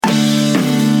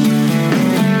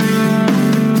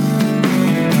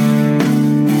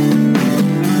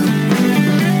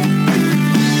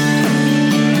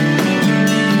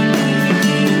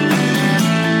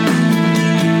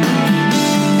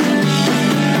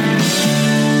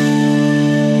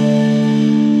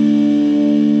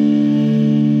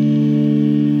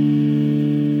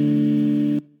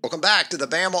back to the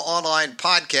Bama Online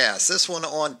Podcast. This one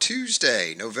on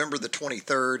Tuesday, November the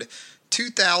 23rd,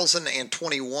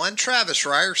 2021. Travis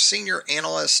Reier, Senior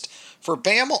Analyst for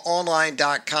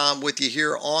BamaOnline.com with you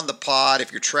here on the pod.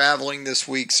 If you're traveling this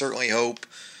week, certainly hope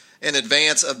in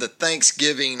advance of the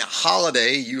Thanksgiving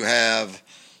holiday you have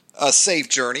a safe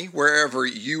journey wherever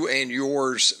you and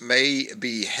yours may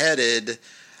be headed.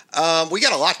 We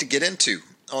got a lot to get into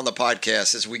on the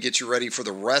podcast as we get you ready for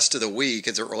the rest of the week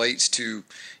as it relates to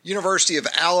University of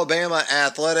Alabama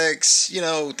athletics. You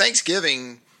know,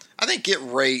 Thanksgiving, I think it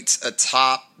rates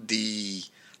atop the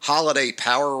holiday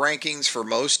power rankings for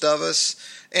most of us.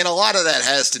 And a lot of that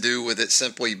has to do with it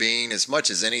simply being, as much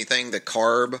as anything, the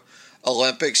Carb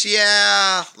Olympics.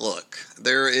 Yeah, look,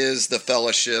 there is the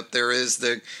fellowship, there is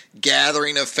the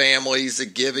gathering of families, the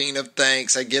giving of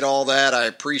thanks. I get all that. I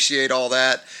appreciate all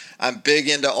that. I'm big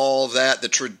into all of that, the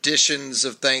traditions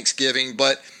of Thanksgiving.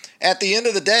 But at the end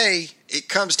of the day, it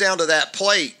comes down to that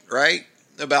plate, right?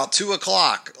 About 2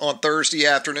 o'clock on Thursday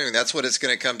afternoon. That's what it's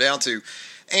going to come down to.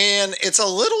 And it's a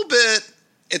little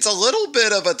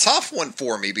bit of a tough one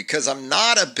for me because I'm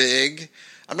not a big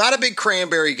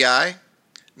cranberry guy,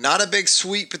 not a big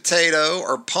sweet potato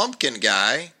or pumpkin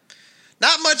guy,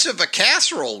 not much of a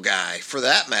casserole guy for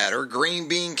that matter. Green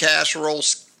bean casserole,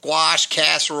 squash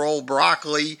casserole,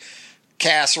 broccoli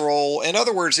casserole. In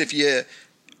other words, if you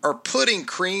are putting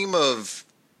cream of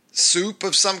soup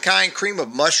of some kind, cream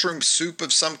of mushroom soup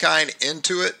of some kind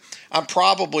into it, I'm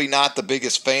probably not the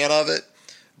biggest fan of it.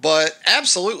 But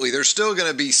absolutely, there's still going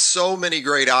to be so many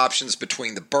great options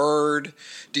between the bird.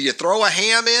 Do you throw a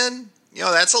ham in? You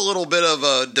know, that's a little bit of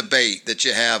a debate that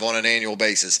you have on an annual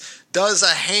basis. Does a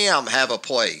ham have a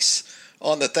place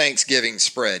on the Thanksgiving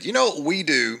spread? You know what we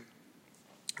do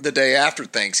the day after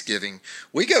Thanksgiving?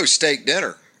 We go steak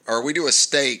dinner, or we do a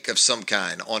steak of some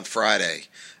kind on Friday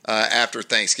after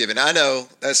Thanksgiving. I know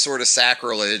that's sort of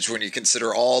sacrilege when you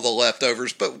consider all the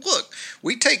leftovers, but look,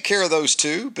 we take care of those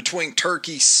too. Between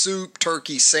turkey soup,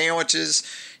 turkey sandwiches,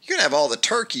 you can have all the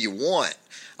turkey you want.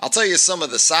 I'll tell you some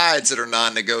of the sides that are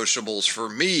non-negotiables for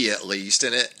me at least,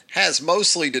 and it has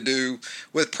mostly to do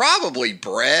with probably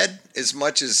bread as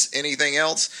much as anything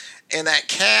else, and that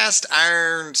cast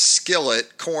iron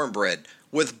skillet cornbread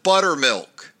with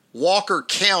buttermilk. Walker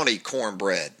County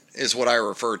cornbread is what I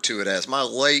refer to it as. My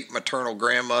late maternal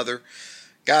grandmother,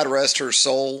 God rest her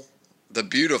soul, the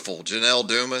beautiful Janelle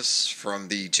Dumas from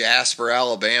the Jasper,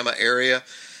 Alabama area.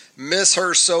 Miss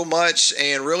her so much,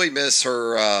 and really miss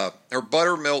her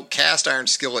buttermilk cast iron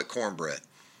skillet cornbread.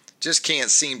 Just can't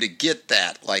seem to get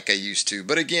that like I used to.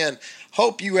 But again,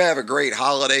 hope you have a great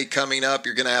holiday coming up.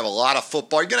 You're going to have a lot of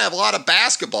football. You're going to have a lot of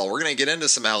basketball. We're going to get into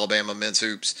some Alabama men's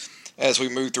hoops as we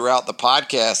move throughout the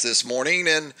podcast this morning.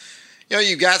 And, you know,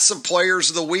 you got some players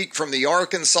of the week from the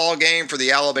Arkansas game for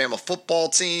the Alabama football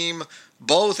team,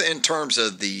 both in terms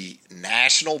of the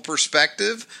national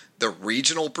perspective, the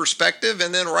regional perspective,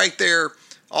 and then right there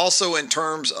also in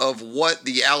terms of what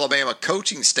the Alabama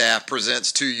coaching staff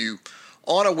presents to you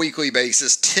on a weekly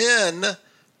basis. 10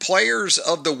 players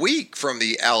of the week from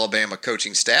the Alabama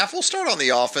coaching staff. We'll start on the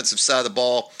offensive side of the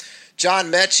ball.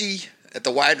 John Metchie at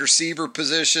the wide receiver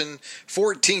position,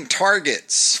 14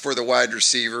 targets for the wide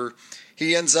receiver.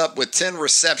 He ends up with 10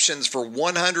 receptions for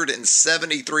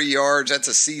 173 yards. That's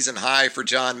a season high for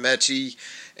John Metchie.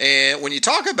 And when you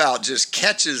talk about just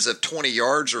catches of 20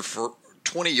 yards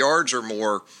or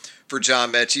more for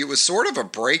John Metchie, it was sort of a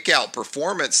breakout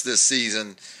performance this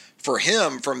season for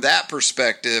him from that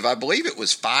perspective. I believe it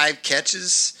was 5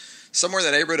 catches, somewhere in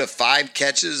the neighborhood of 5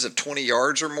 catches of 20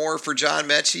 yards or more for John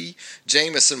Metchie.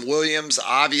 Jameson Williams,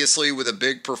 obviously, with a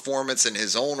big performance in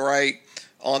his own right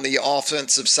on the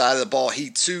offensive side of the ball. He,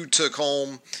 too, took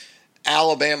home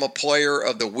Alabama Player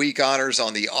of the Week honors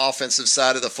on the offensive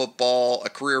side of the football, a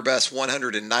career best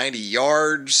 190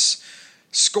 yards,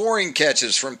 scoring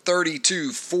catches from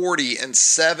 32, 40, and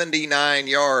 79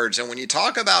 yards. And when you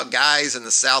talk about guys in the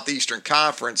Southeastern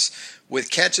Conference with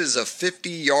catches of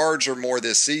 50 yards or more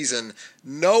this season,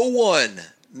 no one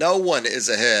is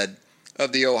ahead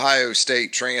of the Ohio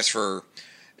State transfer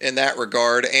in that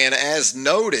regard. And as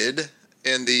noted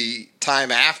in the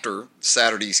time after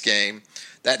Saturday's game,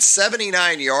 that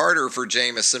 79-yarder for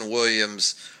Jameson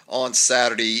Williams on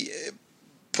Saturday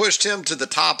pushed him to the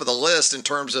top of the list in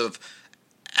terms of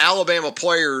Alabama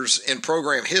players in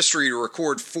program history to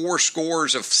record 4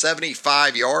 scores of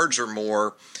 75 yards or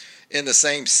more in the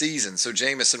same season. So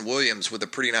Jameson Williams with a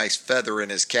pretty nice feather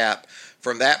in his cap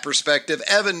from that perspective.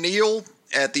 Evan Neal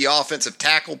at the offensive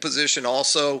tackle position,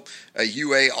 also a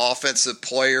UA Offensive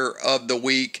Player of the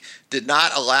Week, did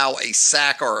not allow a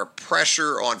sack or a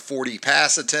pressure on 40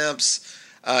 pass attempts.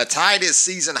 tied his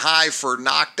season high for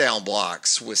knockdown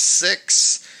blocks with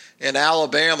 6, and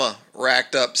Alabama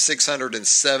racked up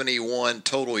 671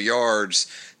 total yards,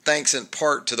 thanks in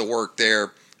part to the work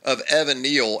there of Evan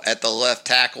Neal at the left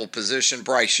tackle position.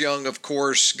 Bryce Young, of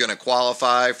course, going to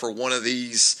qualify for one of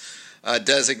these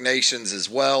designations as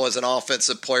well as an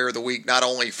Offensive Player of the Week, not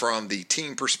only from the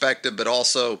team perspective, but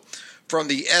also from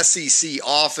the SEC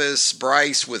office.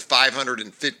 Bryce with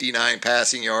 559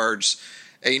 passing yards,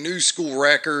 a new school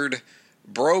record,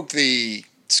 broke the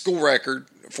school record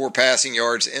for passing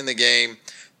yards in the game.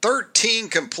 13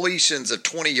 completions of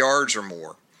 20 yards or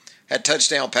more. Had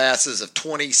touchdown passes of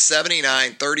 20,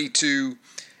 79, 32,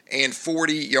 and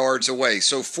 40 yards away.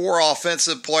 So 4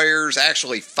 offensive players,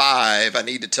 actually 5. I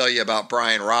need to tell you about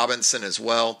Brian Robinson as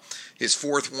well. His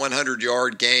 4th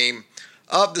 100-yard game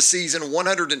of the season,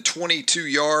 122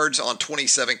 yards on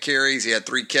 27 carries. He had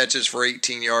 3 catches for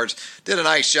 18 yards. Did a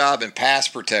nice job in pass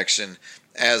protection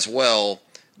as well,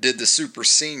 did the super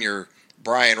senior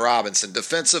Brian Robinson.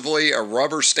 Defensively, a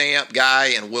rubber stamp guy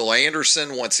in Will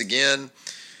Anderson once again.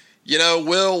 You know,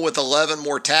 Will with 11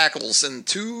 more tackles. In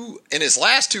his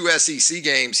last 2 SEC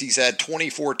games, he's had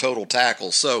 24 total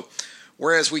tackles. So,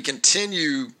 whereas we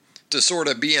continue to sort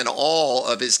of be in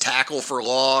awe of his tackle for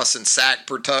loss and sack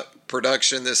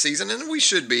production this season, and we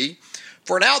should be,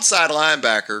 for an outside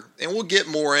linebacker, and we'll get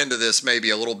more into this maybe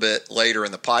a little bit later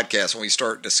in the podcast when we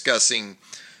start discussing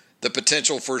the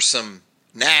potential for some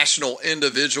national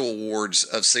individual awards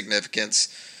of significance.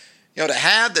 You know, to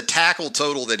have the tackle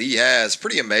total that he has,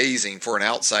 pretty amazing for an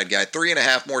outside guy.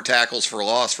 3.5 more tackles for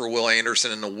loss for Will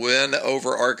Anderson in the win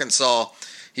over Arkansas.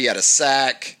 He had a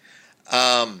sack.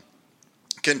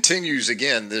 Continues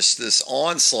again this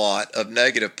onslaught of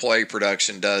negative play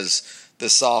production does the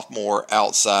sophomore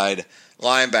outside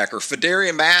linebacker.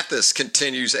 Phidarian Mathis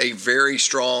continues a very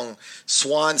strong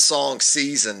swan song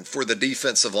season for the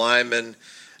defensive lineman.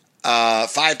 5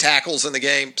 tackles in the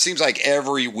game. Seems like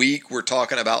every week we're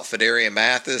talking about Phidarian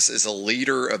Mathis as a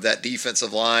leader of that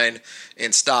defensive line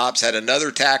in stops. Had another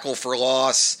tackle for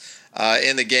loss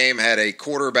in the game. Had a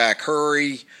quarterback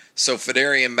hurry. So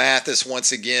Phidarian Mathis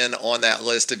once again on that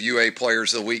list of UA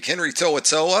Players of the Week. Henry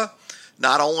To'oTo'o,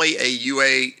 not only a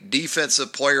UA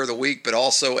Defensive Player of the Week, but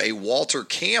also a Walter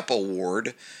Camp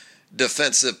Award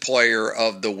Defensive Player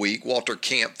of the Week. Walter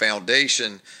Camp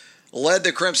Foundation led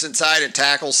the Crimson Tide in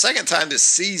tackles. Second time this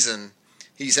season,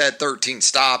 he's had 13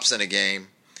 stops in a game.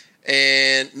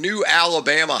 And new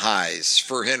Alabama highs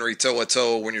for Henry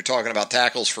To'oTo'o when you're talking about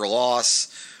tackles for loss,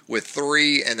 with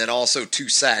 3 and then also 2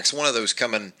 sacks. One of those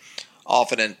coming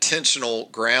off an intentional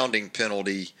grounding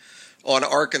penalty on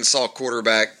Arkansas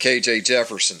quarterback KJ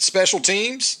Jefferson. Special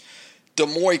teams,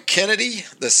 Demoy Kennedy,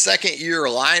 the second-year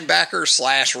linebacker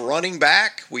 / running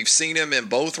back. We've seen him in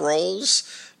both roles,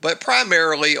 but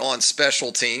primarily on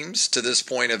special teams to this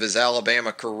point of his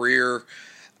Alabama career.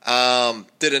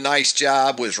 Did a nice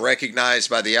job, was recognized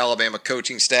by the Alabama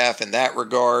coaching staff in that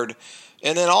regard.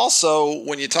 And then also,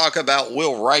 when you talk about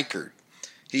Will Reichard,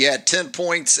 he had 10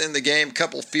 points in the game,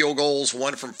 couple field goals,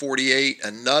 one from 48,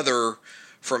 another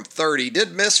from 30.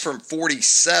 Did miss from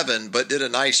 47, but did a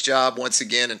nice job once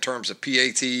again in terms of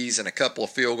PATs and a couple of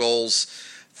field goals.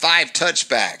 5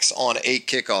 touchbacks on 8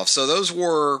 kickoffs. So those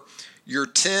were your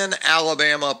 10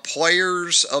 Alabama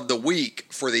Players of the Week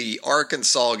for the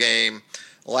Arkansas game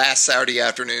last Saturday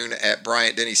afternoon at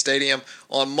Bryant-Denny Stadium.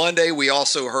 On Monday, we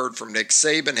also heard from Nick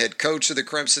Saban, head coach of the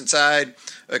Crimson Tide.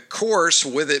 Of course,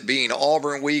 with it being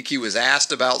Auburn week, he was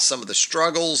asked about some of the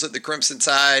struggles that the Crimson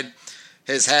Tide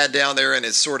has had down there in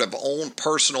its sort of own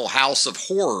personal house of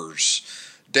horrors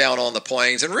down on the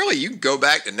plains. And really, you can go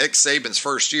back to Nick Saban's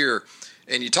first year,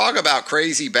 and you talk about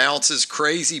crazy bounces,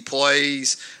 crazy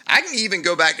plays. I can even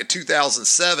go back to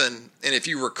 2007, and if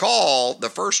you recall the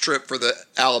first trip for the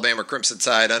Alabama Crimson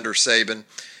Tide under Saban,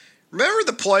 remember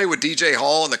the play with DJ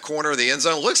Hall in the corner of the end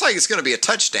zone? Looks like it's going to be a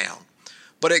touchdown,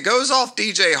 but it goes off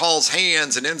DJ Hall's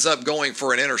hands and ends up going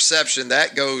for an interception.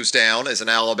 That goes down as an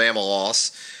Alabama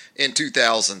loss in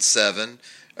 2007.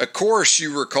 Of course,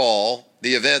 you recall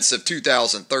the events of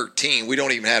 2013. We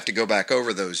don't even have to go back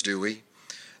over those, do we?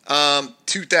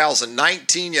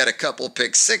 2019, you had a couple of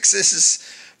pick sixes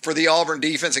for the Auburn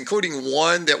defense, including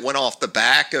one that went off the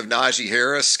back of Najee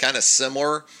Harris, kind of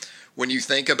similar when you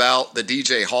think about the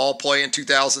DJ Hall play in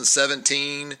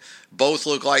 2017. Both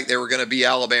look like they were going to be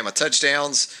Alabama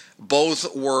touchdowns.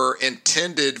 Both were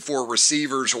intended for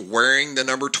receivers wearing the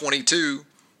number 22.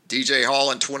 DJ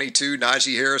Hall in 22,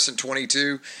 Najee Harris in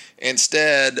 22.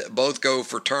 Instead, both go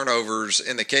for turnovers.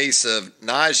 In the case of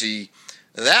Najee,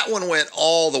 that one went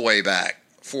all the way back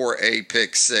for a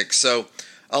pick six. So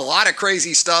a lot of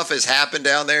crazy stuff has happened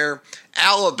down there.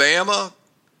 Alabama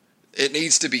it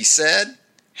needs to be said,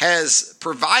 has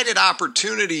provided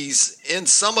opportunities in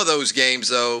some of those games,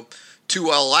 though, to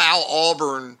allow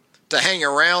Auburn to hang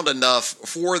around enough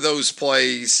for those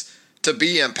plays to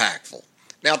be impactful.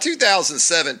 Now,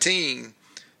 2017,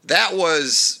 that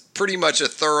was pretty much a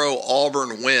thorough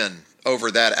Auburn win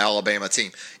over that Alabama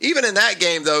team. Even in that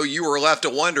game, though, you were left to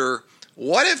wonder,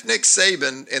 what if Nick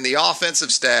Saban and the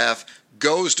offensive staff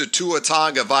goes to Tua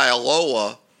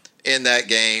Tagovailoa in that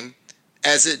game,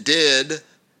 as it did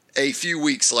a few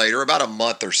weeks later, about a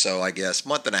month or so, I guess,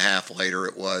 month and a half later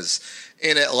it was,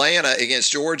 in Atlanta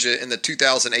against Georgia in the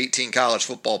 2018 College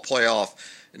Football Playoff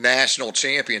National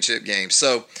Championship game.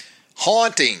 So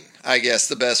haunting, I guess,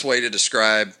 the best way to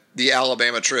describe the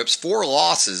Alabama trips. 4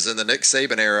 losses in the Nick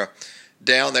Saban era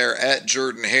down there at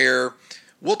Jordan-Hare.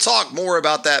 We'll talk more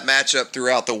about that matchup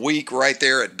throughout the week right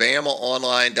there at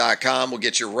BamaOnline.com. We'll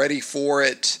get you ready for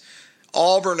it.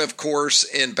 Auburn, of course,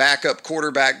 in backup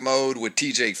quarterback mode with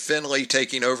TJ Finley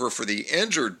taking over for the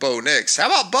injured Bo Nix. How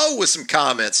about Bo with some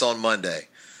comments on Monday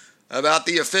about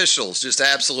the officials just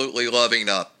absolutely loving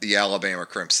up the Alabama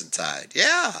Crimson Tide?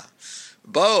 Yeah,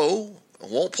 Bo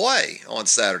won't play on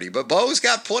Saturday, but Bo's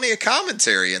got plenty of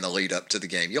commentary in the lead up to the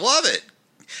game. You love it.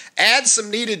 Add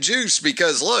some needed juice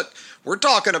because, look, we're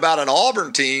talking about an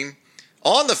Auburn team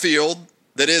on the field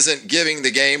that isn't giving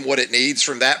the game what it needs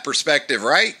from that perspective,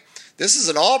 right? This is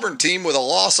an Auburn team with a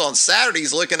loss on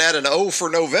Saturdays looking at an 0 for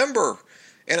November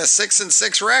and a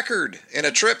 6-6 record and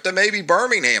a trip to maybe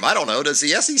Birmingham. I don't know. Does the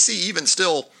SEC even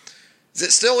still, is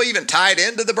it still even tied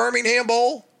into the Birmingham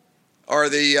Bowl or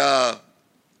the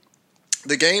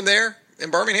game there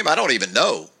in Birmingham? I don't even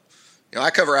know. You know,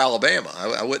 I cover Alabama.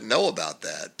 I wouldn't know about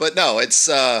that. But no, it's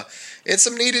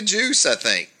some needed juice, I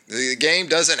think. The game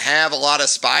doesn't have a lot of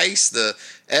spice. The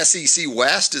SEC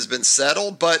West has been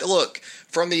settled. But look,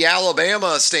 from the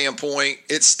Alabama standpoint,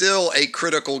 it's still a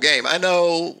critical game. I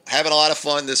know, having a lot of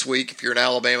fun this week if you're an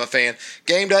Alabama fan.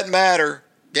 Game doesn't matter.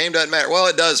 Well,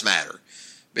 it does matter.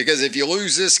 Because if you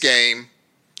lose this game,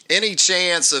 any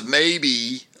chance of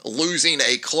maybe losing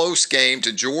a close game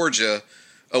to Georgia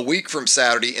a week from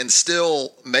Saturday and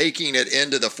still making it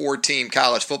into the 4-team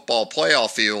college football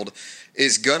playoff field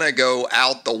is going to go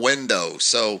out the window.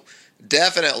 So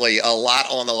definitely a lot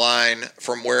on the line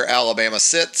from where Alabama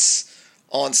sits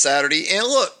on Saturday. And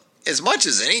look, as much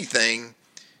as anything,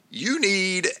 you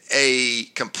need a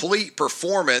complete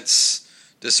performance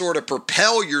to sort of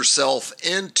propel yourself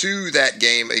into that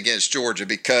game against Georgia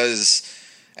because,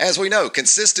 as we know,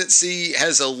 consistency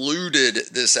has eluded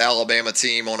this Alabama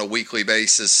team on a weekly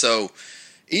basis. So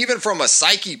even from a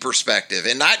psyche perspective,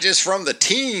 and not just from the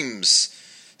team's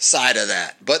side of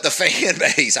that, but the fan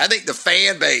base, I think the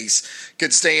fan base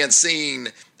could stand seeing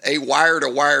a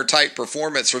wire-to-wire type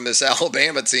performance from this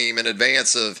Alabama team in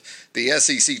advance of the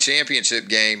SEC championship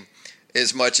game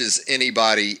as much as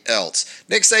anybody else.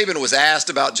 Nick Saban was asked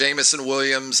about Jameson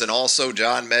Williams and also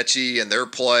John Mechie and their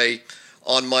play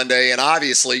on Monday, and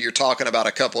obviously you're talking about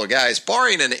a couple of guys.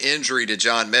 Barring an injury to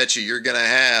John Mechie, you're going to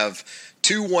have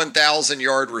 2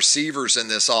 1,000-yard receivers in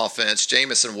this offense.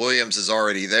 Jameson Williams is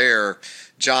already there.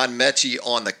 John Mechie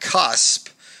on the cusp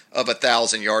of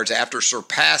 1,000 yards after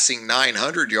surpassing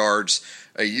 900 yards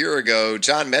a year ago.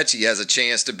 John Mechie has a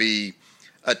chance to be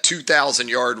a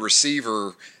 2,000-yard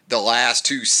receiver the last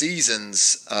 2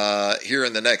 seasons here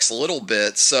in the next little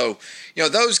bit. So, you know,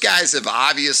 those guys have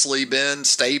obviously been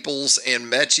staples,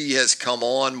 and Mechie has come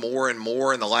on more and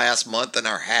more in the last month and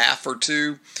a half or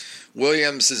two.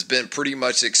 Williams has been pretty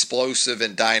much explosive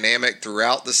and dynamic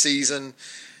throughout the season.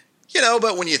 You know,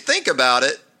 but when you think about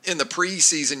it, in the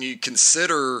preseason, you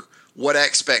consider what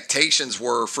expectations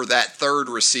were for that third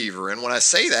receiver. And when I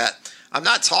say that, I'm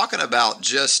not talking about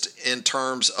just in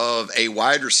terms of a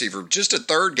wide receiver, just a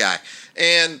third guy.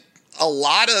 And a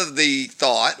lot of the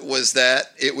thought was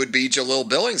that it would be Jalil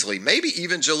Billingsley. Maybe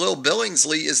even Jalil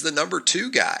Billingsley is the number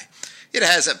 2 guy. It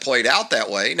hasn't played out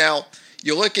that way. Now,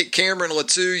 you look at Cameron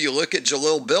Latou, you look at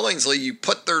Jalil Billingsley, you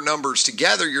put their numbers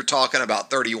together, you're talking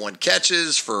about 31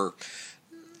 catches for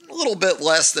a little bit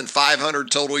less than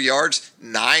 500 total yards,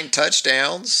 9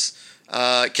 touchdowns,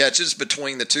 catches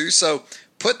between the two. So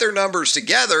put their numbers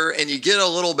together and you get a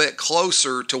little bit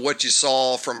closer to what you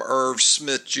saw from Irv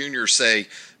Smith Jr., say,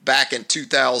 back in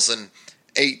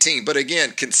 2018. But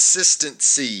again,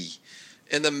 consistency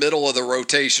in the middle of the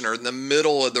rotation or in the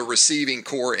middle of the receiving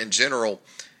core in general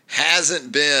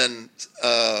hasn't been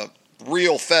a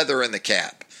real feather in the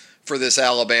cap for this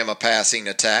Alabama passing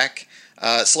attack.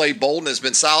 Slade Bolden has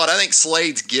been solid. I think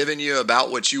Slade's given you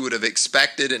about what you would have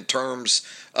expected in terms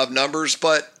of numbers.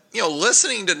 But, you know,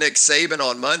 listening to Nick Saban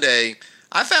on Monday,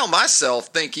 I found myself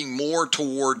thinking more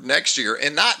toward next year.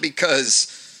 And not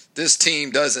because this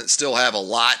team doesn't still have a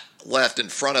lot left in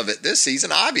front of it this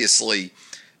season. Obviously,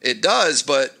 it does,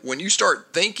 but when you start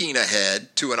thinking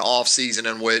ahead to an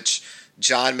offseason in which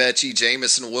John Mechie,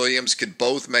 Jameson Williams could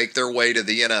both make their way to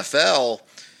the NFL,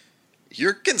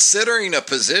 you're considering a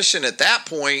position at that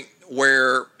point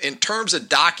where, in terms of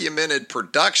documented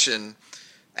production,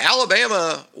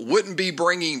 Alabama wouldn't be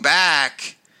bringing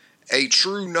back a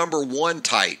true number one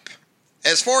type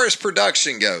as far as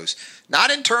production goes. Not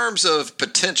in terms of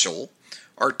potential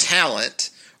or talent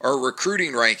or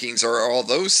recruiting rankings or all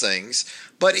those things,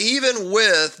 but even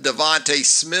with Devontae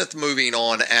Smith moving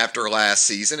on after last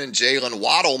season and Jalen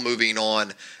Waddle moving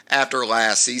on after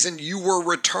last season, you were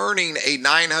returning a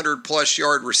 900-plus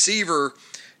yard receiver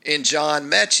in John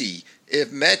Mechie. If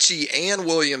Mechie and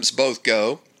Williams both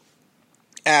go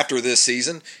after this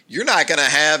season, you're not going to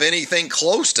have anything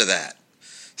close to that.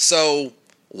 So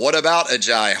what about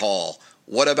Agiye Hall?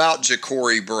 What about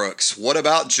Ja'Corey Brooks? What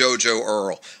about JoJo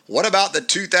Earle? What about the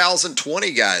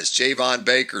 2020 guys, Javon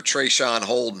Baker, Trayshawn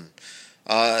Holden,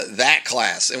 that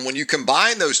class? And when you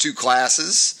combine those two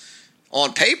classes,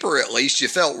 on paper at least, you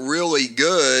felt really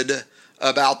good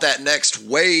about that next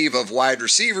wave of wide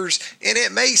receivers, and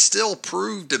it may still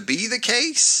prove to be the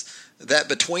case that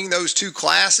between those two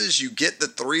classes, you get the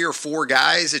 3 or 4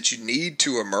 guys that you need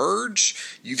to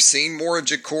emerge. You've seen more of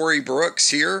Ja'Corey Brooks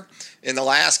here in the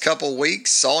last couple weeks.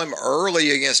 Saw him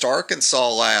early against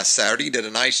Arkansas last Saturday. Did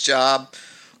a nice job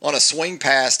on a swing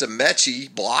pass to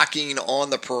Mechie, blocking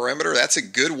on the perimeter. That's a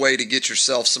good way to get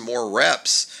yourself some more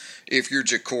reps if you're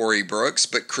Ja'Corey Brooks.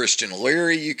 But Christian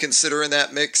Leary you consider in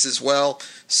that mix as well.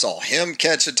 Saw him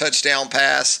catch a touchdown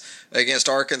pass against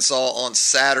Arkansas on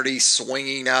Saturday,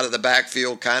 swinging out of the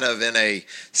backfield kind of in a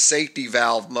safety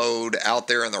valve mode out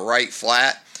there in the right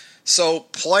flat. So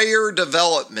player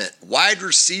development, wide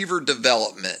receiver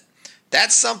development,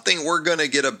 that's something we're going to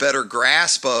get a better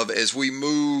grasp of as we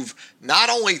move not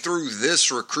only through this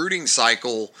recruiting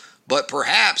cycle, but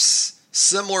perhaps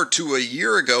similar to a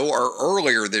year ago or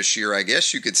earlier this year, I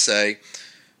guess you could say,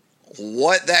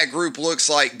 what that group looks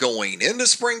like going into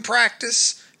spring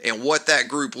practice and what that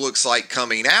group looks like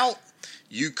coming out.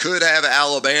 You could have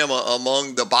Alabama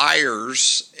among the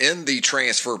buyers in the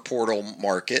transfer portal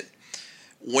market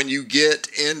when you get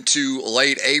into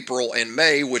late April and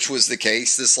May, which was the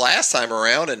case this last time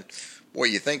around. And boy,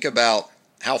 you think about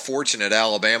how fortunate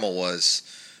Alabama was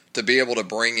to be able to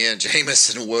bring in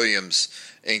Jameson Williams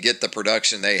and get the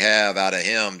production they have out of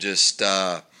him. Just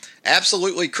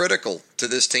absolutely critical to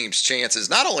this team's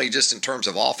chances, not only just in terms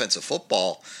of offensive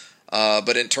football,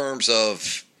 but in terms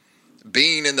of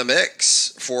being in the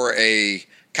mix for a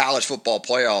college football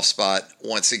playoff spot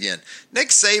once again. Nick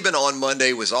Saban on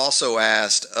Monday was also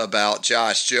asked about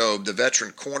Josh Jobe, the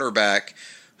veteran cornerback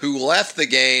who left the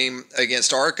game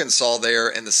against Arkansas there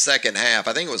in the second half.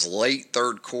 I think it was late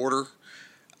third quarter.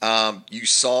 You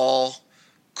saw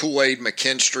Kool-Aid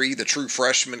McKinstry, the true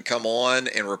freshman, come on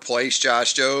and replace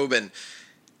Josh Jobe. And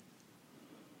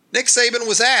Nick Saban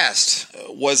was asked,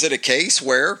 was it a case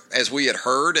where, as we had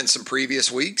heard in some previous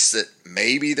weeks, that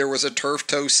maybe there was a turf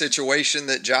toe situation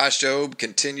that Josh Jobe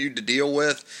continued to deal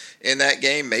with in that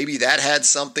game? Maybe that had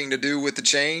something to do with the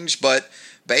change, but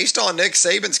based on Nick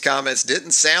Saban's comments,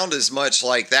 didn't sound as much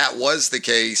like that was the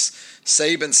case.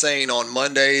 Saban saying on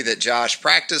Monday that Josh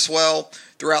practiced well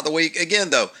throughout the week. Again,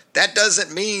 though, that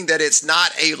doesn't mean that it's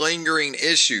not a lingering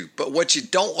issue. But what you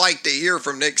don't like to hear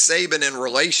from Nick Saban in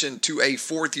relation to a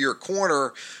fourth-year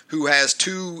corner who has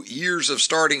 2 years of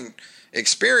starting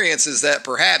experience is that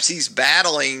perhaps he's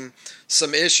battling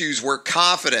some issues where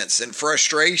confidence and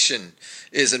frustration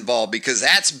is involved, because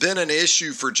that's been an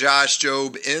issue for Josh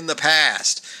Jobe in the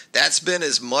past. That's been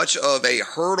as much of a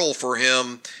hurdle for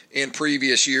him in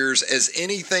previous years as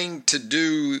anything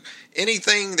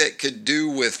that could do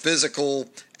with physical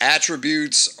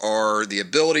attributes or the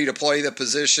ability to play the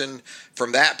position.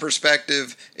 From that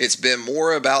perspective, it's been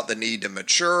more about the need to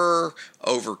mature,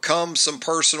 overcome some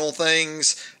personal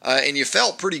things, and you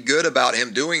felt pretty good about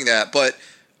him doing that. But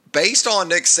based on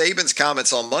Nick Saban's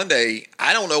comments on Monday,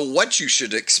 I don't know what you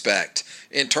should expect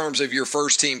in terms of your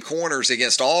first-team corners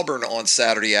against Auburn on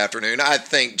Saturday afternoon. I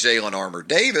think Jalen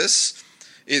Armour-Davis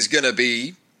is going to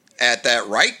be at that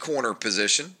right corner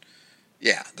position.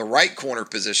 Yeah, the right corner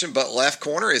position, but left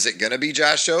corner, is it going to be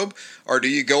Josh Jobe? Or do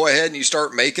you go ahead and you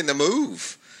start making the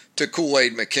move to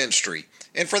Kool-Aid McKinstry?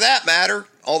 And for that matter,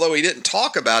 although he didn't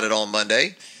talk about it on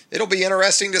Monday, it'll be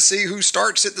interesting to see who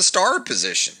starts at the star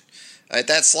position at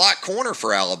that slot corner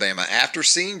for Alabama after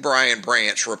seeing Brian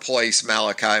Branch replace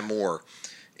Malachi Moore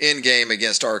in game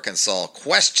against Arkansas.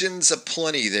 Questions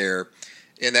aplenty there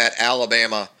in that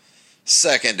Alabama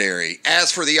secondary.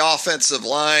 As for the offensive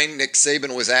line, Nick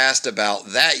Saban was asked about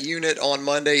that unit on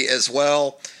Monday as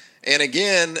well. And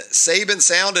again, Saban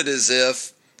sounded as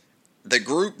if the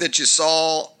group that you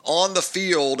saw on the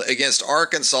field against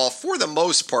Arkansas, for the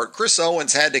most part, Chris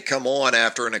Owens had to come on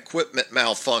after an equipment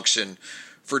malfunction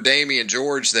for Damian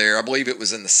George there. I believe it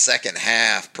was in the second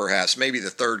half, perhaps, maybe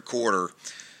the third quarter.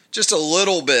 Just a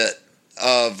little bit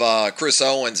of Chris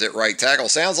Owens at right tackle.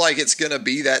 Sounds like it's going to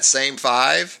be that same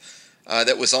five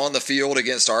that was on the field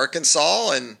against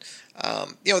Arkansas. And,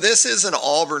 this is an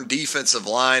Auburn defensive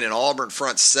line, and Auburn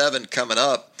front seven coming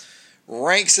up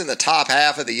ranks in the top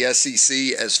half of the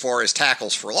SEC as far as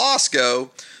tackles for loss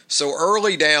go. So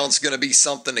early down's going to be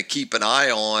something to keep an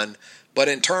eye on. But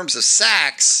in terms of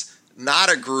sacks, not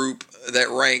a group that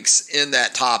ranks in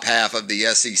that top half of the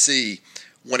SEC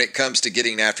when it comes to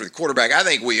getting after the quarterback. I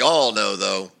think we all know,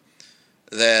 though,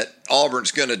 that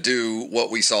Auburn's going to do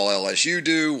what we saw LSU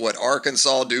do, what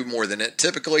Arkansas do more than it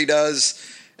typically does,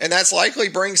 and that's likely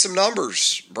bring some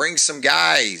numbers, bring some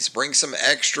guys, bring some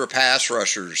extra pass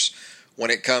rushers when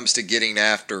it comes to getting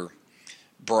after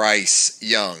Bryce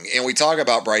Young. And we talk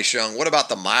about Bryce Young. What about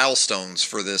the milestones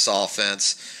for this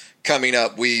offense coming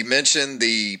up? We mentioned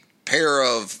the pair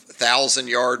of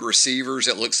 1,000-yard receivers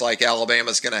it looks like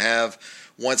Alabama's going to have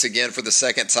once again for the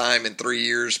second time in 3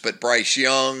 years. But Bryce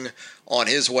Young on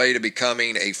his way to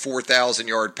becoming a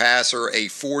 4,000-yard passer, a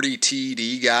 40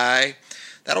 TD guy.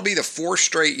 That'll be the fourth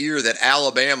straight year that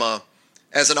Alabama,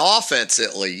 as an offense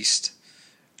at least,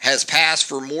 has passed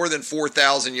for more than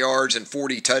 4,000 yards and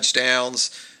 40 touchdowns.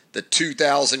 The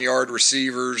 2,000-yard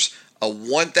receivers, a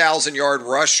 1,000-yard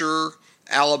rusher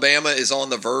Alabama is on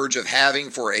the verge of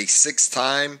having for a sixth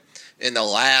time in the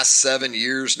last 7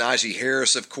 years. Najee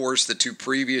Harris, of course, the two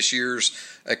previous years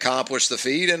accomplished the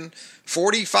feat, and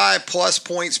 45-plus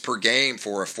points per game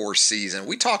for a fourth season.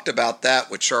 We talked about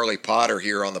that with Charlie Potter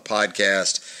here on the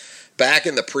podcast back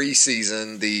in the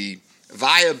preseason, the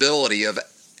viability of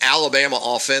Alabama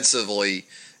offensively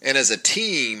and as a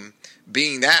team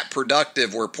being that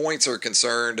productive where points are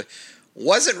concerned.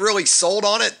 Wasn't really sold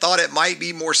on it, thought it might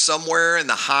be more somewhere in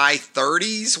the high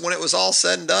 30s when it was all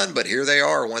said and done, but here they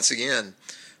are once again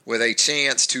with a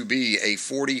chance to be a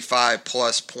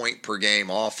 45-plus point per game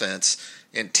offense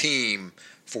and team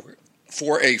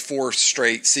for a fourth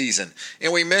straight season.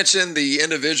 And we mentioned the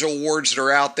individual awards that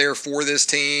are out there for this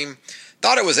team.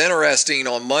 Thought it was interesting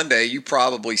on Monday. You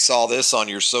probably saw this on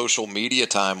your social media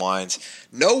timelines.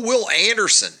 No Will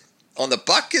Anderson on the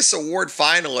Butkus Award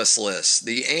finalist list.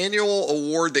 The annual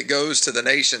award that goes to the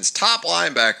nation's top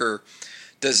linebacker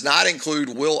does not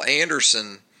include Will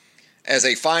Anderson as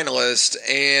a finalist.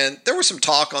 And there was some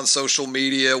talk on social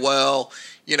media. Well,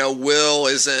 Will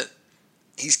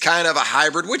he's kind of a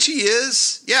hybrid, which he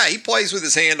is. Yeah, he plays with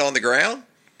his hand on the ground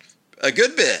a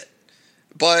good bit.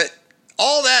 But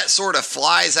all that sort of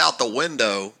flies out the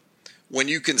window when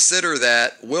you consider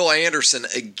that Will Anderson,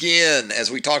 again, as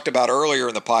we talked about earlier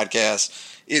in the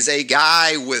podcast, is a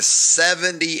guy with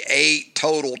 78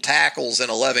 total tackles in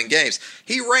 11 games.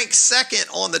 He ranks second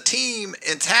on the team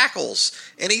in tackles,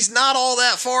 and he's not all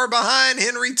that far behind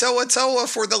Henry To'oTo'o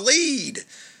for the lead.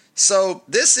 So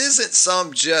this isn't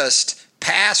some just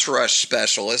pass rush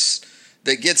specialist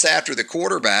that gets after the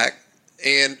quarterback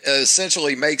and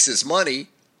essentially makes his money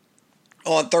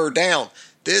on third down.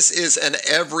 This is an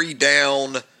every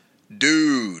down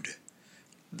dude.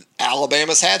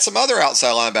 Alabama's had some other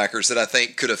outside linebackers that I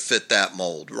think could have fit that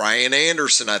mold. Ryan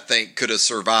Anderson, I think, could have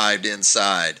survived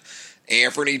inside.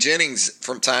 Anthony Jennings,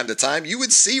 from time to time, you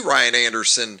would see Ryan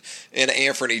Anderson and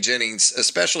Anthony Jennings,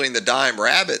 especially in the Dime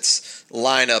Rabbits,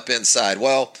 line up inside.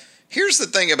 Well, here's the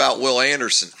thing about Will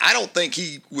Anderson. I don't think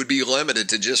he would be limited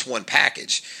to just one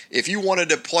package. If you wanted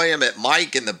to play him at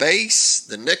Mike in the base,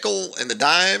 the nickel, and the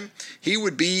dime, he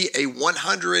would be a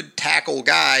 100 tackle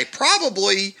guy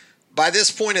probably by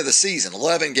this point of the season,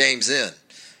 11 games in.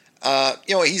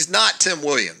 He's not Tim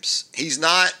Williams. He's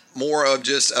not more of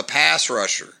just a pass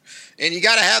rusher. And you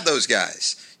got to have those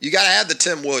guys. You got to have the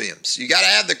Tim Williams. You got to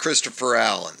have the Christopher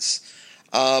Allens.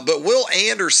 But Will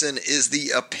Anderson is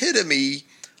the epitome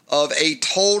of a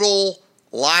total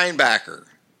linebacker.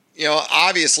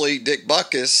 Obviously Dick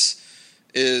Butkus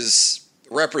is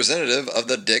representative of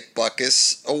the Dick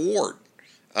Butkus Award.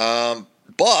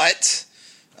 But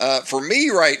for me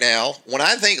right now, when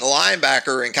I think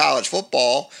linebacker in college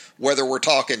football, whether we're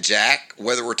talking Jack,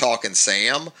 whether we're talking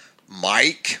Sam,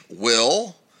 Mike,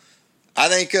 Will, I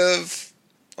think of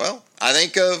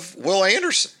Will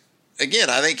Anderson. Again,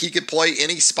 I think he could play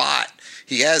any spot.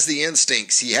 He has the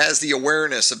instincts. He has the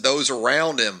awareness of those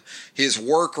around him, his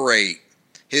work rate,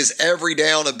 his every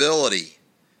down ability.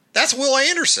 That's Will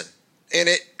Anderson. and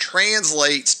it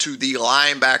translates to the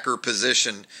linebacker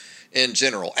position in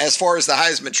general. As far as the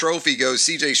Heisman Trophy goes,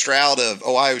 C.J. Stroud of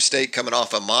Ohio State coming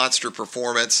off a monster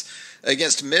performance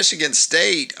against Michigan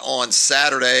State on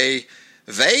Saturday.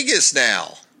 Vegas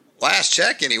now, last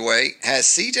check anyway, has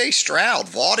C.J. Stroud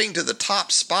vaulting to the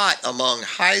top spot among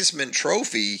Heisman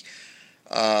Trophy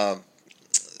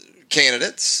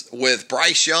candidates, with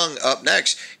Bryce Young up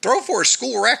next. Throw for a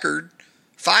school record,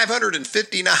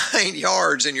 559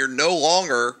 yards, and you're no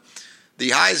longer the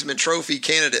Heisman Trophy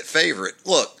candidate favorite.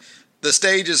 Look, the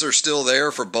stages are still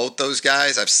there for both those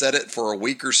guys. I've said it for a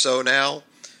week or so now,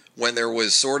 when there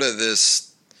was sort of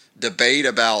this debate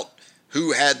about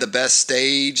who had the best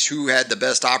stage, who had the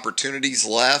best opportunities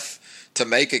left to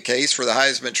make a case for the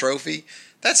Heisman Trophy.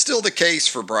 That's still the case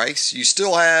for Bryce. You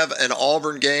still have an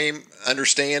Auburn game,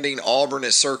 understanding Auburn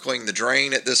is circling the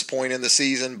drain at this point in the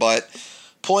season, but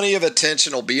plenty of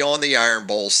attention will be on the Iron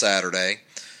Bowl Saturday,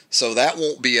 so that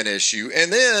won't be an issue.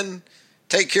 And then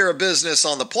take care of business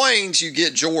on the Plains, you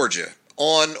get Georgia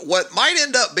on what might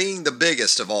end up being the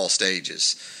biggest of all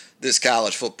stages this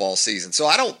college football season. So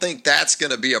I don't think that's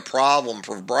going to be a problem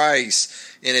for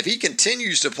Bryce. And if he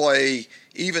continues to play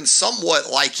even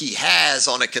somewhat like he has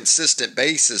on a consistent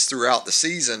basis throughout the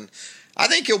season, I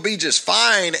think he'll be just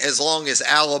fine as long as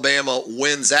Alabama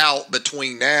wins out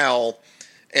between now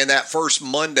and that first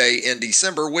Monday in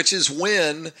December, which is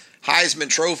when Heisman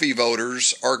Trophy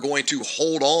voters are going to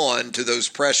hold on to those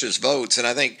precious votes. And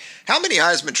I think, how many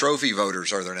Heisman Trophy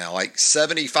voters are there now? Like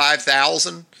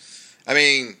 75,000? I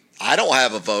mean, I don't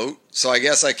have a vote, so I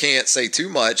guess I can't say too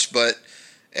much, but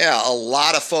yeah, a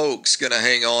lot of folks going to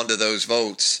hang on to those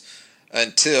votes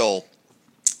until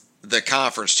the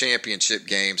conference championship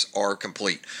games are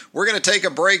complete. We're going to take a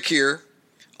break here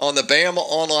on the Bama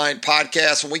Online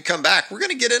podcast. When we come back, we're going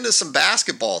to get into some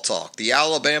basketball talk. The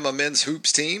Alabama men's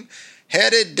hoops team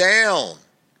headed down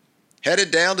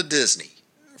to Disney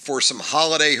for some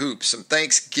holiday hoops, some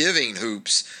Thanksgiving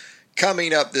hoops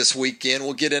coming up this weekend.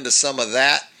 We'll get into some of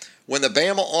that when the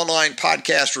Bama Online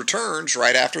podcast returns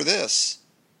right after this.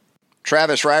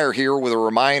 Travis Reier here with a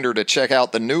reminder to check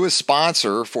out the newest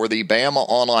sponsor for the Bama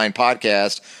Online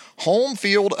podcast, Home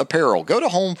Field Apparel. Go to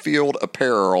Home Field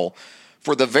Apparel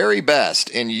for the very best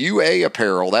in UA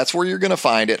apparel. That's where you're going to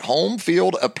find it,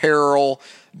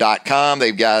 homefieldapparel.com.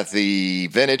 They've got the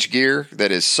vintage gear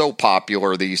that is so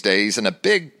popular these days, and a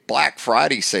big Black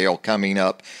Friday sale coming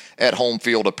up at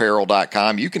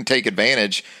homefieldapparel.com. You can take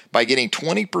advantage by getting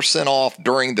 20% off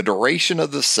during the duration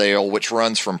of the sale, which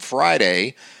runs from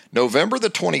Friday, November the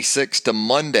 26th to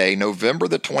Monday, November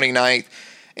the 29th.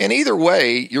 And either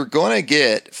way, you're going to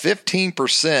get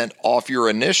 15% off your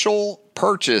initial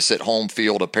purchase at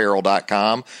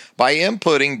homefieldapparel.com by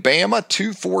inputting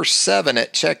BAMA247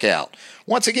 at checkout.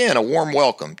 Once again, a warm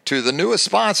welcome to the newest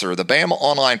sponsor, the Bama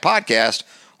Online podcast,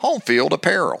 Home Field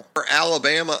Apparel.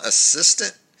 Alabama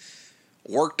assistant,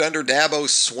 worked under Dabo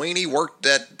Swinney, worked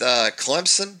at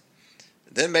Clemson,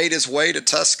 then made his way to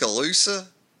Tuscaloosa.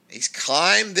 He's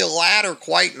climbed the ladder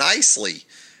quite nicely,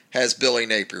 has Billy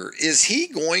Napier. Is he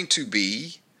going to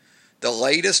be the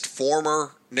latest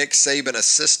former Nick Saban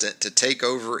assistant to take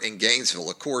over in Gainesville?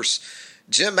 Of course,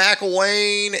 Jim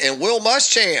McElwain and Will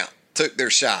Muschamp took their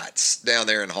shots down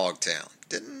there in Hogtown.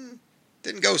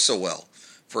 Didn't go so well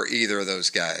for either of those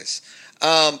guys.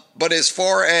 But as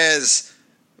far as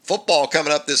football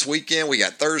coming up this weekend, we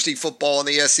got Thursday football in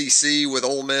the SEC with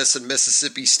Ole Miss and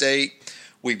Mississippi State.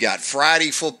 We've got Friday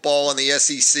football in the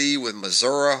SEC with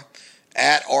Missouri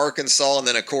at Arkansas, and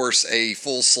then, of course, a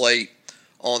full slate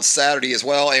on Saturday as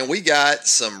well. And we got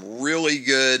some really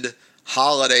good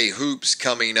holiday hoops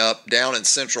coming up down in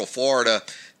Central Florida.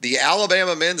 The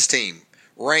Alabama men's team,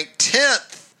 ranked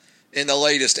 10th in the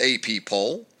latest AP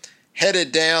poll,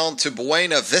 headed down to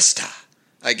Buena Vista.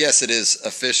 I guess it is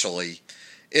officially.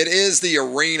 It is the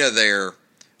arena there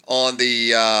on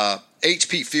the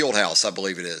HP Fieldhouse, I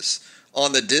believe it is,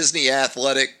 on the Disney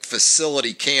Athletic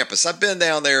Facility campus. I've been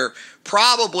down there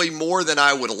probably more than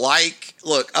I would like.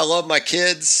 Look, I love my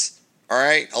kids, all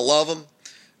right? I love them.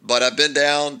 But I've been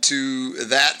down to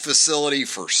that facility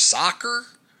for soccer,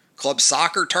 club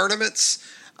soccer tournaments.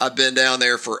 I've been down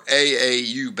there for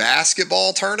AAU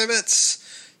basketball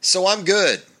tournaments. So I'm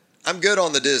good. I'm good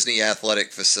on the Disney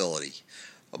Athletic Facility.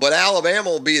 But Alabama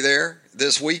will be there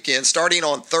this weekend, starting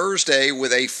on Thursday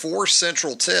with a 4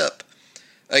 Central tip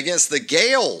against the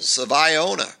Gales of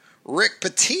Iona, Rick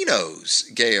Pitino's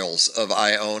Gales of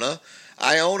Iona.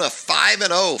 Iona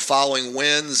 5-0 following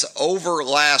wins over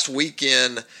last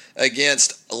weekend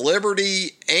against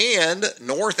Liberty and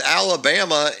North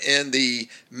Alabama in the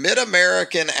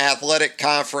Mid-American Athletic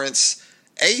Conference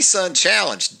ASUN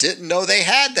Challenge. Didn't know they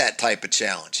had that type of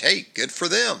challenge. Hey, good for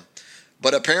them.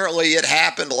 But apparently it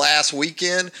happened last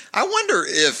weekend. I wonder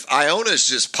if Iona's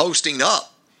just posting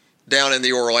up down in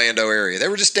the Orlando area. They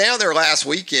were just down there last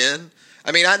weekend.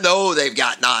 I mean, I know they've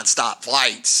got nonstop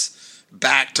flights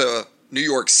back to New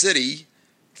York City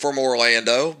from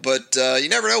Orlando, but you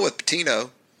never know with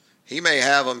Pitino. He may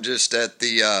have them just at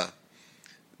the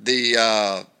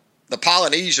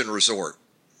Polynesian Resort.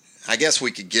 I guess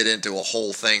we could get into a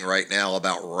whole thing right now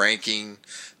about ranking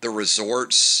the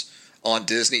resorts on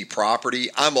Disney property.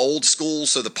 I'm old school,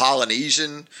 so the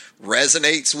Polynesian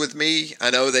resonates with me. I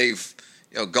know they've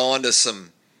gone to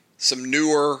some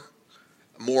newer,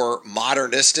 more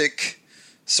modernistic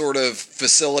sort of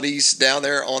facilities down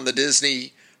there on the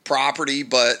Disney property,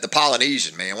 but the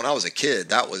Polynesian, man, when I was a kid,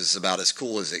 that was about as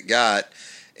cool as it got.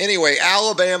 Anyway,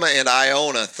 Alabama and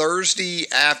Iona, Thursday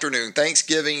afternoon,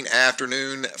 Thanksgiving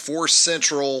afternoon, 4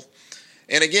 Central.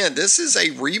 And again, this is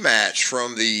a rematch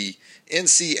from the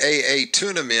NCAA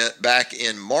tournament back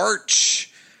in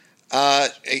March.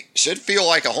 It should feel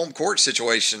like a home court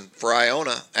situation for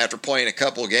Iona after playing a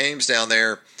couple of games down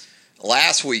there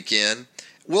last weekend.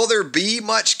 Will there be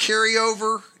much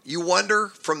carryover, you wonder,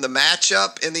 from the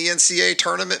matchup in the NCAA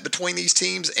tournament between these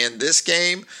teams and this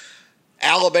game?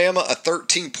 Alabama, a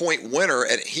 13-point winner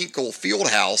at Hinkle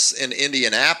Fieldhouse in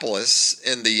Indianapolis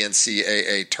in the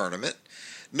NCAA tournament.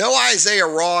 No Isaiah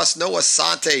Ross, no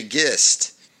Asante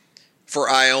Gist for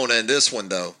Iona in this one,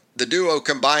 though. The duo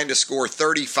combined to score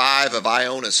 35 of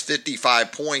Iona's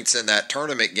 55 points in that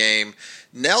tournament game.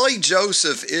 Nelly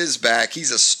Joseph is back.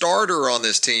 He's a starter on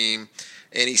this team,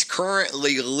 and he's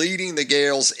currently leading the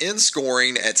Gales in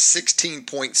scoring at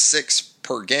 16.6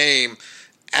 per game.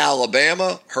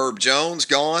 Alabama, Herb Jones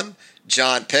gone,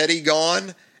 John Petty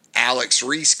gone, Alex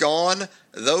Reese gone.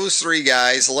 Those three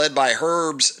guys, led by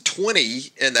Herb's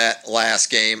 20 in that last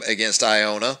game against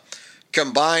Iona,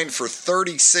 combined for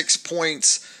 36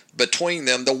 points between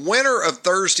them. The winner of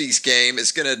Thursday's game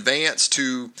is going to advance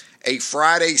to a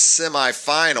Friday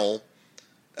semifinal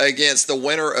against the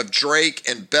winner of Drake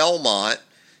and Belmont.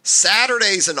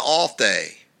 Saturday's an off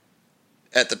day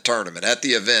at the tournament, at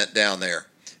the event down there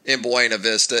in Buena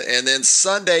Vista. And then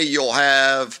Sunday you'll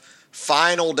have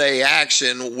final day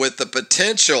action with the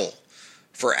potential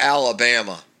for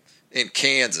Alabama in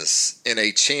Kansas in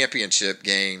a championship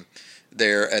game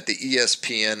there at the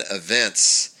ESPN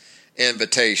Events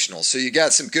Invitational. So you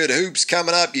got some good hoops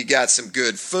coming up. You got some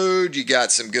good food. You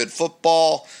got some good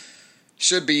football.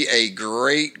 Should be a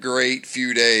great, great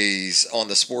few days on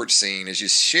the sports scene as you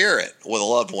share it with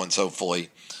loved ones, hopefully,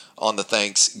 on the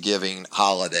Thanksgiving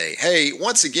holiday. Hey,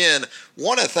 once again,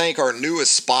 want to thank our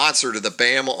newest sponsor to the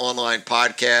Bama Online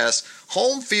Podcast,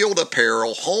 Home Field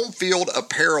Apparel.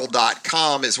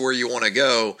 HomeFieldApparel.com is where you want to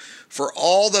go for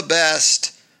all the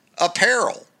best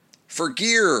apparel, for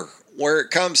gear, where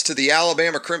it comes to the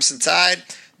Alabama Crimson Tide.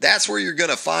 That's where you're going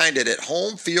to find it, at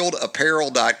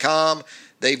HomeFieldApparel.com.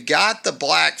 They've got the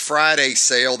Black Friday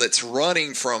sale that's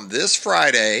running from this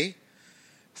Friday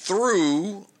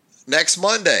through next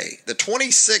Monday, the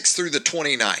 26th through the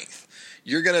 29th.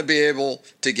 You're going to be able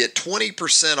to get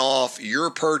 20% off your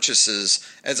purchases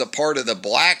as a part of the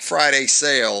Black Friday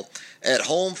sale at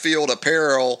Home Field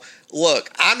Apparel. Look,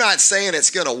 I'm not saying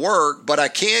it's going to work, but I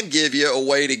can give you a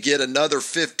way to get another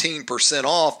 15%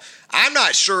 off. I'm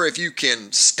not sure if you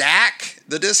can stack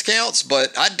the discounts,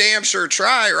 but I damn sure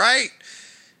try, right?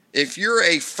 If you're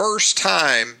a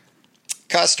first-time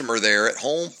customer there at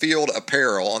Home Field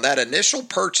Apparel, on that initial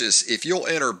purchase, if you'll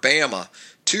enter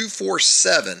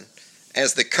BAMA247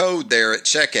 as the code there at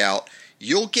checkout,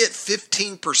 you'll get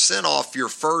 15% off your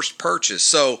first purchase.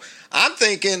 So I'm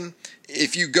thinking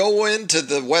if you go into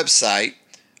the website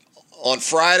on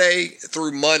Friday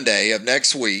through Monday of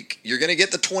next week, you're going to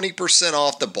get the 20%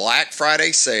 off the Black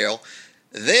Friday sale.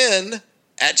 Then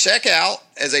at checkout,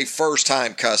 as a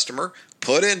first-time customer,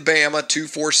 put in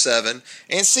BAMA247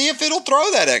 and see if it'll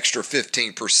throw that extra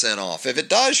 15% off. If it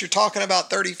does, you're talking about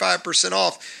 35%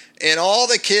 off. And all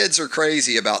the kids are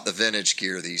crazy about the vintage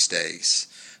gear these days,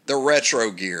 the retro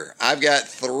gear. I've got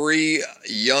 3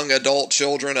 young adult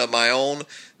children of my own.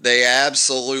 They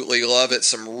absolutely love it.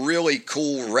 Some really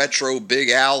cool retro Big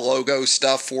Al logo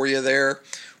stuff for you there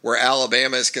where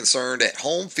Alabama is concerned at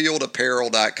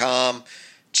HomeFieldApparel.com.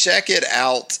 Check it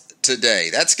out today.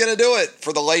 That's going to do it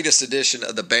for the latest edition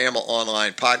of the Bama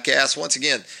Online Podcast. Once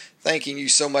again, thanking you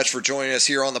so much for joining us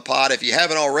here on the pod. If you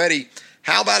haven't already,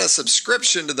 how about a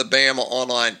subscription to the Bama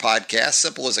Online Podcast?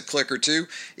 Simple as a click or two.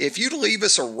 If you'd leave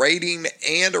us a rating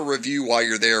and a review while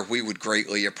you're there, we would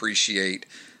greatly appreciate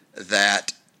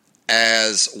that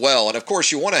as well. And of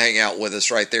course, you want to hang out with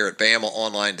us right there at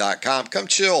BamaOnline.com. Come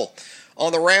chill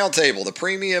on the Roundtable, the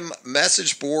premium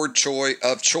message board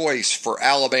of choice for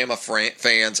Alabama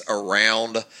fans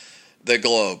around the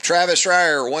globe. Travis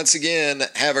Schreier, once again,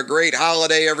 have a great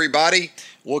holiday, everybody.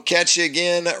 We'll catch you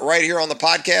again right here on the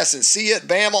podcast, and see you at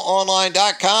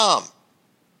BamaOnline.com.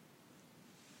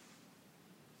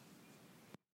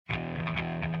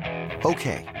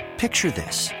 Okay, picture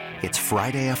this. It's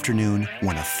Friday afternoon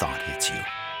when a thought hits you.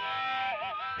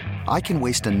 I can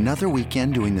waste another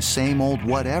weekend doing the same old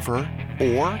whatever,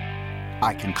 or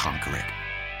I can conquer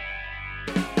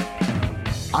it.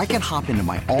 I can hop into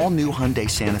my all-new Hyundai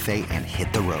Santa Fe and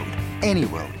hit the road. Any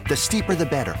road. The steeper, the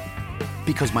better.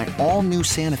 Because my all-new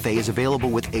Santa Fe is available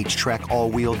with H-Track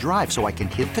all-wheel drive, so I can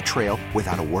hit the trail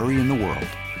without a worry in the world.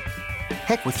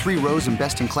 Heck, with 3 rows and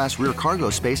best-in-class rear cargo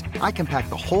space, I can pack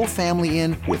the whole family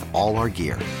in with all our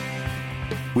gear.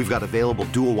 We've got available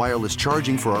dual wireless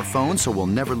charging for our phones, so we'll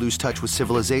never lose touch with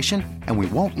civilization, and we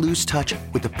won't lose touch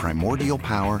with the primordial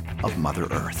power of Mother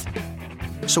Earth.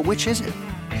 So which is it?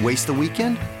 Waste the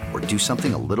weekend or do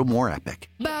something a little more epic?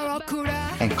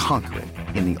 And conquer it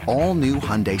in the all-new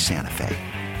Hyundai Santa Fe.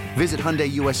 Visit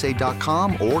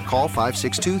HyundaiUSA.com or call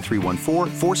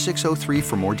 562-314-4603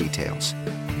 for more details.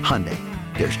 Hyundai,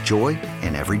 there's joy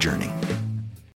in every journey.